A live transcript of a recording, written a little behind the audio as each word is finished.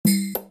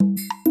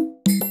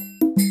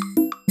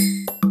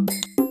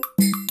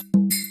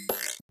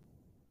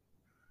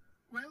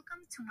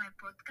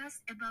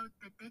podcast about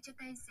the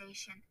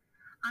digitization.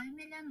 I'm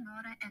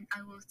Eleonora and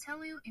I will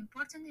tell you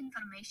important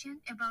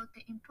information about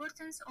the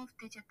importance of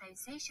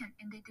digitization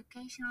in the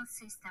educational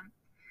system.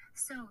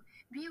 So,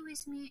 be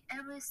with me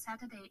every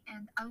Saturday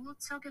and I will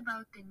talk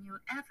about the new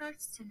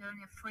efforts to learn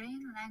a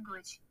foreign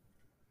language.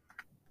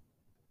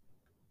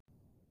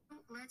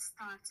 Let's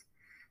start.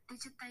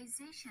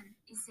 Digitization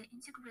is the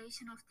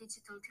integration of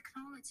digital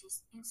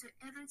technologies into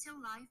everyday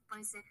life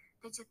by the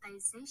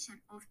digitization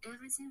of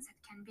everything that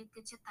can be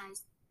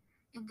digitized.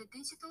 In the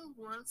digital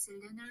world, the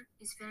learner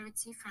is very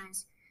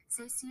different.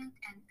 They think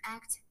and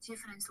act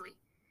differently.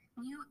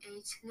 New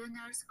age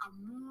learners are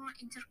more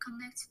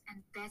interconnected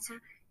and better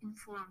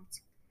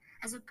informed.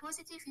 As a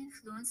positive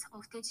influence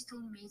of digital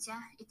media,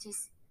 it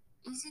is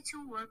easy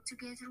to work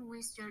together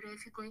with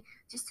geographically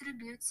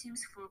distributed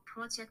teams for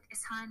project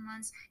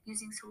assignments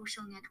using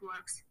social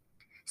networks.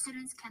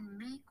 Students can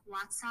make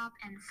WhatsApp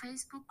and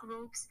Facebook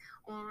groups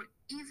or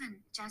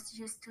even just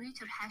use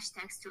Twitter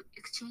hashtags to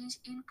exchange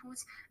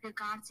inputs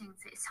regarding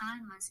the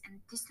assignments and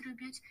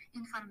distribute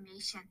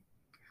information.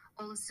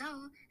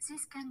 Although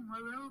this can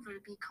moreover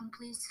be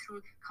accomplished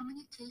through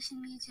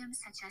communication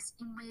mediums such as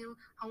email,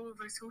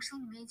 however, social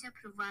media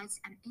provides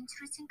an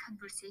interesting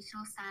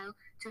conversational style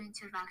to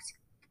interact.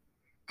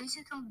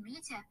 Digital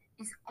media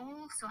is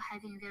also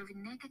having very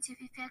negative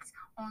effects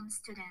on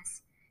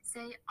students.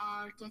 They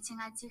are getting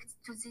addicted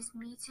to this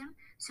medium.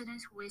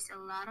 Students waste a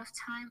lot of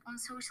time on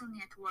social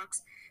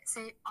networks.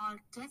 They are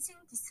getting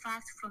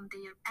distracted from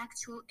their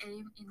actual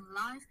aim in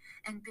life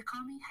and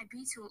becoming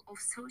habitual of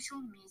social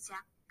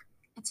media.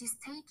 It is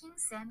taking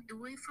them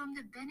away from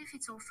the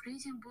benefits of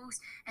reading books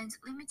and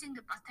limiting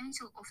the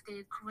potential of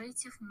their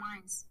creative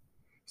minds.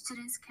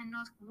 Students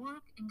cannot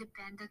work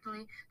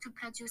independently to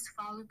produce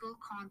valuable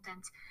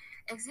content.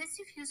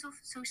 Excessive use of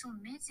social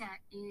media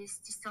is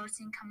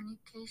distorting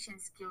communication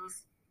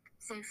skills.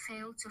 They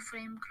fail to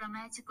frame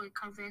grammatically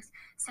correct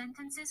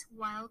sentences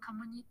while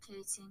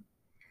communicating.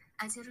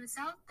 As a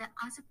result, the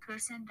other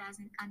person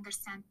doesn't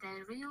understand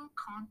the real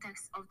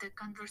context of the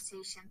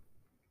conversation.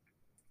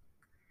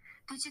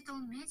 Digital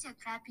media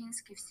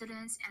trappings give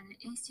students and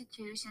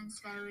institutions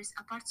various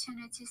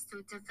opportunities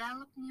to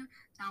develop new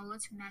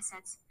knowledge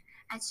methods.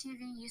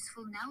 Achieving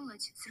useful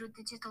knowledge through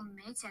digital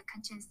media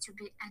continues to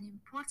be an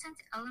important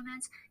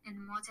element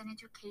in modern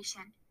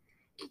education.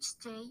 Each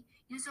day,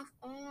 use of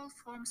all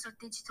forms of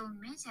digital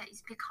media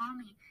is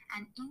becoming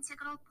an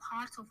integral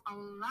part of our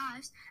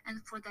lives,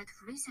 and for that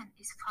reason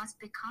is fast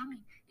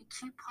becoming a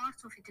key part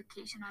of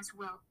education as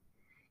well.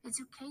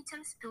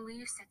 Educators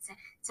believe that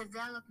the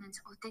development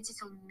of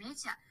digital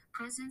media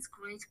presents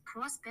great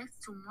prospects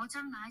to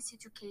modernize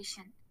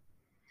education.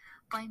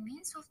 By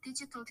means of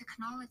digital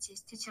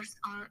technologies, teachers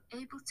are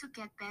able to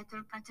get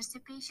better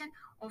participation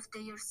of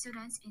their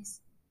students in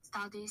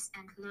studies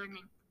and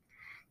learning.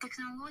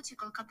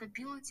 Technological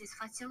capabilities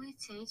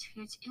facilitate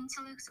huge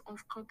intellects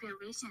of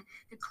cooperation in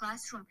the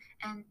classroom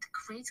and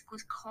create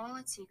good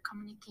quality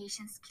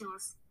communication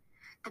skills.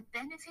 The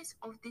benefits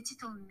of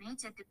digital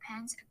media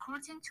depends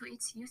according to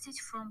its usage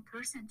from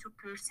person to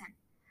person.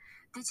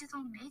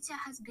 Digital media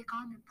has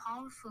become a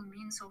powerful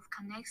means of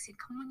connecting,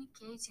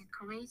 communicating,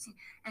 creating,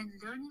 and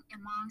learning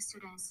among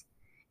students.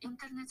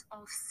 Internet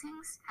of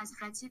Things has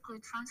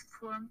radically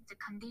transformed the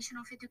condition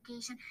of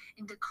education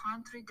in the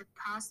country the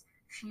past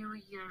few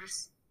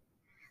years.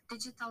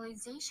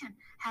 Digitalization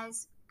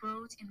has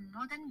brought in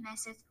modern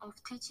methods of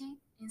teaching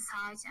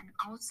inside and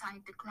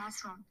outside the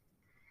classroom.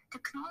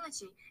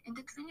 Technology in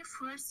the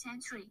 21st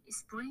century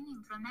is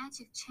bringing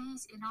dramatic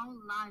change in our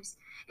lives.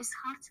 It's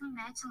hard to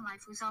imagine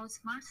life without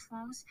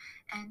smartphones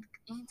and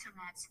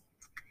internet.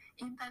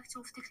 Impact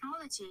of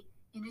technology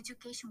in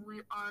education,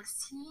 we are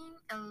seeing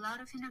a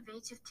lot of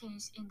innovative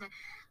things in the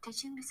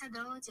teaching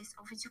methodologies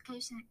of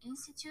education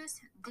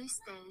institutes these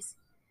days.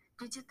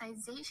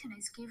 Digitization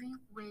is giving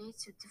way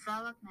to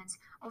development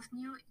of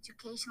new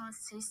educational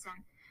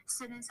systems.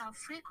 Students are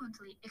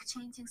frequently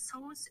exchanging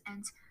thoughts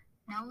and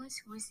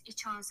knowledge with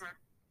each other.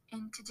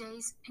 In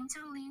today's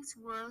interlinked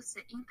world,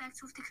 the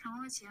impact of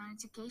technology on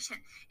education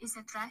is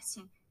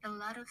attracting a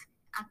lot of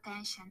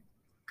attention.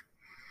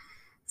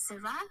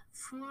 There are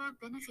four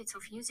benefits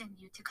of using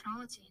new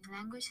technology in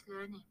language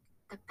learning.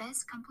 The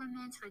best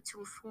complementary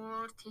tool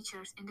for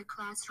teachers in the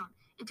classroom.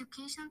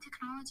 Educational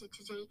technology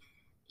today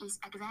is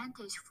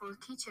advantage for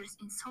teachers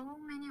in so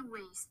many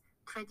ways.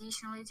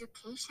 Traditional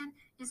education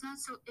is not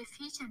so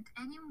efficient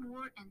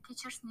anymore and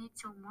teachers need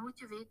to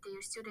motivate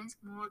their students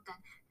more than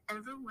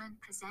ever when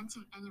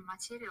presenting any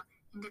material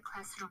in the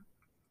classroom.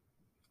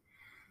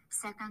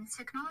 Second,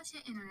 technology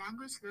in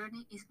language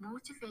learning is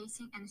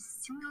motivating and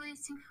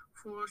stimulating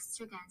for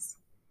students.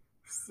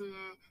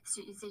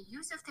 The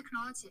use of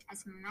technology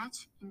as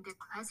much in the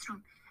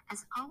classroom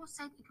as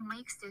outside, it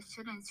makes the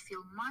students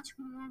feel much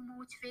more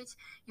motivated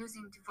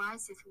using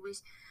devices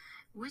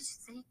which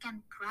they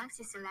can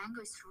practice the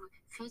language through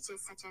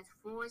features such as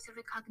voice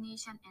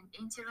recognition and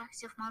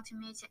interactive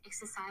multimedia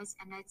exercise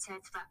and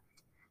etc.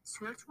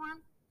 Third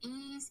one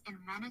is in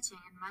managing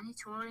and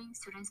monitoring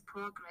students'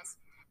 progress.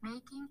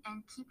 making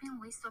and keeping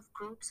lists of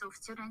groups of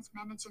students,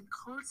 managing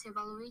course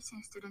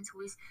evaluation students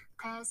with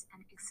tests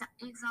and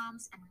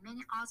exams, and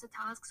many other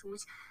tasks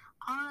which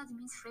are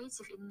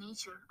administrative in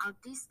nature are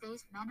these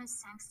days managed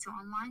thanks to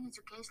online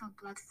educational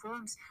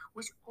platforms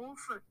which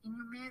offer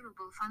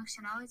innumerable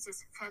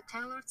functionalities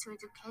tailored to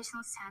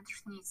educational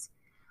centers' needs.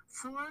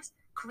 Fourth,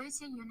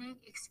 create a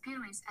unique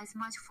experience as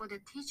much for the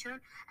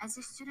teacher as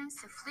the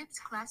students. The flipped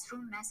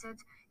classroom method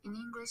in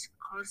English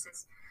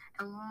courses,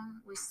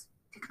 along with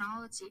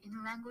technology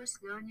in language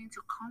learning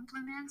to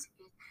complement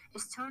it,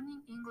 is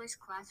turning English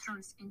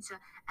classrooms into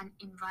an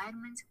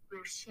environment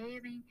where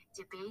sharing,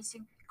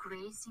 debating,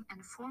 creating,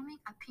 and forming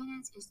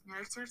opinions is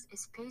nurtured, a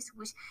space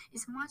which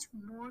is much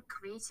more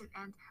creative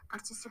and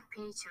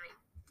participatory.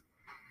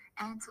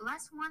 And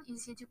last one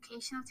is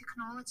educational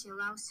technology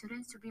allows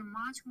students to be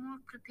much more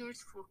prepared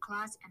for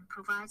class and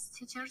provides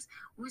teachers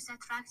with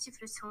attractive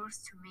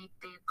resource to make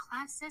their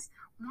classes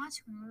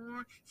much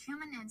more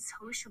human and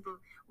sociable,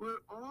 where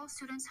all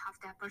students have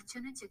the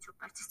opportunity to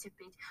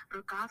participate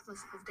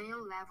regardless of their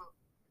level.